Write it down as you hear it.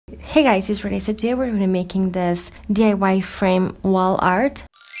Hey guys, it's Renee. So today we're going to be making this DIY frame wall art.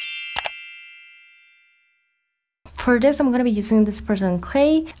 For this, I'm going to be using this porcelain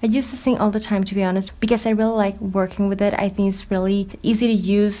clay. I use this thing all the time, to be honest, because I really like working with it. I think it's really easy to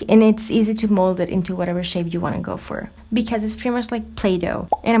use and it's easy to mold it into whatever shape you want to go for, because it's pretty much like Play-Doh.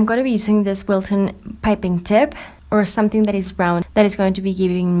 And I'm going to be using this Wilton piping tip or something that is round, that is going to be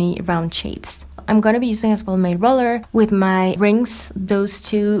giving me round shapes. I'm going to be using as well my roller with my rings, those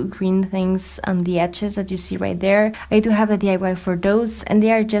two green things on the edges that you see right there. I do have a DIY for those, and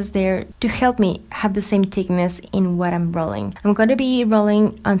they are just there to help me have the same thickness in what I'm rolling. I'm going to be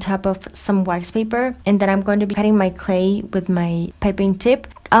rolling on top of some wax paper, and then I'm going to be cutting my clay with my piping tip,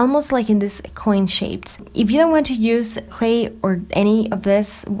 almost like in this coin shaped. If you don't want to use clay or any of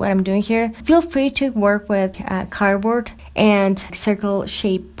this, what I'm doing here, feel free to work with cardboard and circle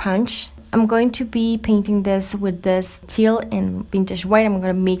shape punch. I'm going to be painting this with this teal and vintage white. I'm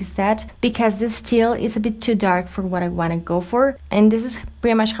going to mix that because this teal is a bit too dark for what I want to go for. And this is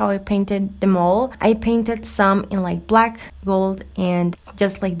pretty much how I painted them all. I painted some in like black, gold, and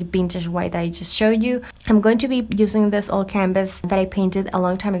just like the vintage white that I just showed you. I'm going to be using this old canvas that I painted a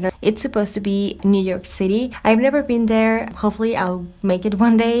long time ago. It's supposed to be New York City. I've never been there. Hopefully I'll make it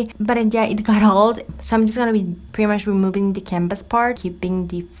one day. But yeah, it got old. So I'm just going to be pretty much removing the canvas part, keeping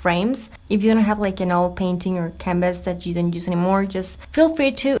the frames. If you don't have like an old painting or canvas that you don't use anymore, just feel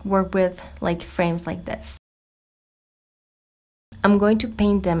free to work with like frames like this. I'm going to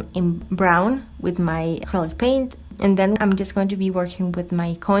paint them in brown with my acrylic paint, and then I'm just going to be working with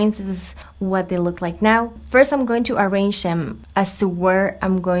my coins. This is what they look like now. First, I'm going to arrange them as to where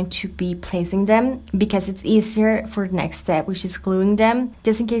I'm going to be placing them, because it's easier for the next step, which is gluing them.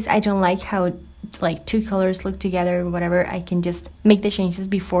 Just in case I don't like how like two colors look together or whatever, I can just make the changes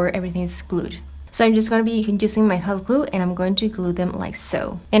before everything is glued. So I'm just going to be using my hot glue, and I'm going to glue them like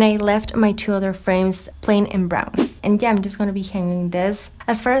so. And I left my two other frames plain and brown. And yeah, I'm just going to be hanging this.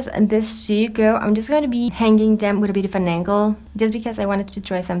 As far as this two go, I'm just going to be hanging them with a bit of an angle, just because I wanted to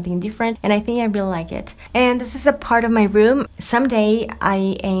try something different, and I think I really like it. And this is a part of my room. Someday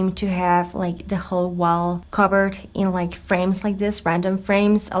I aim to have like the whole wall covered in like frames like this, random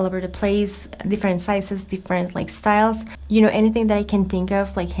frames all over the place, different sizes, different like styles, you know, anything that I can think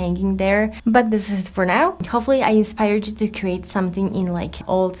of like hanging there. But this is it for now. Hopefully I inspired you to create something in like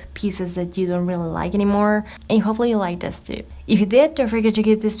old pieces that you don't really like anymore, and hopefully you like this too. If you did, don't forget to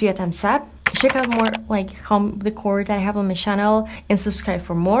give this video a thumbs up. Check out more like home decor that I have on my channel, and subscribe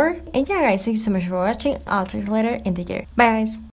for more. And yeah guys, thank you so much for watching. I'll talk to you later, and take care. Bye guys.